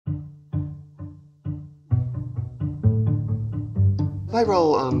My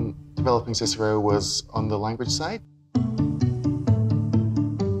role on developing Cicero was on the language side.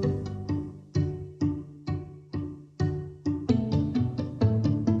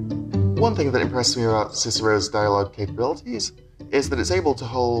 One thing that impressed me about Cicero's dialogue capabilities is that it's able to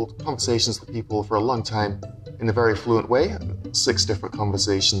hold conversations with people for a long time in a very fluent way, 6 different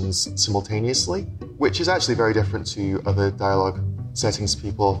conversations simultaneously, which is actually very different to other dialogue settings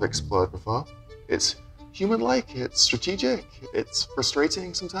people have explored before. It's human-like, it's strategic, it's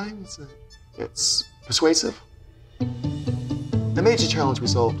frustrating sometimes, it's persuasive. The major challenge we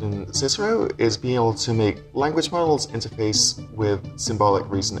solved in Cicero is being able to make language models interface with symbolic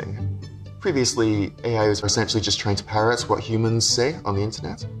reasoning. Previously, AI was essentially just trying to parrot what humans say on the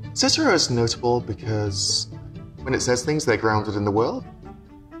internet. Cicero is notable because when it says things, they're grounded in the world.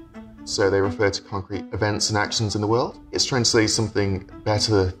 So they refer to concrete events and actions in the world. It's trying to say something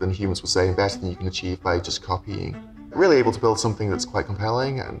better than humans would say, and better than you can achieve by just copying. Really able to build something that's quite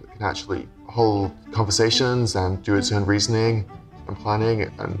compelling and can actually hold conversations and do its own reasoning and planning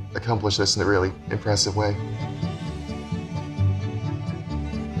and accomplish this in a really impressive way.